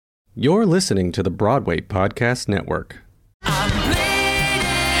You're listening to the Broadway Podcast Network.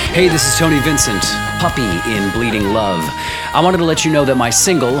 Hey, this is Tony Vincent, Puppy in Bleeding Love. I wanted to let you know that my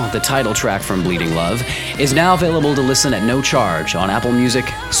single, the title track from Bleeding Love, is now available to listen at no charge on Apple Music,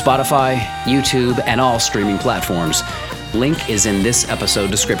 Spotify, YouTube, and all streaming platforms. Link is in this episode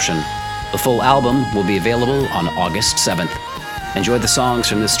description. The full album will be available on August 7th. Enjoy the songs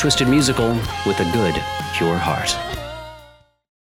from this twisted musical with a good, pure heart.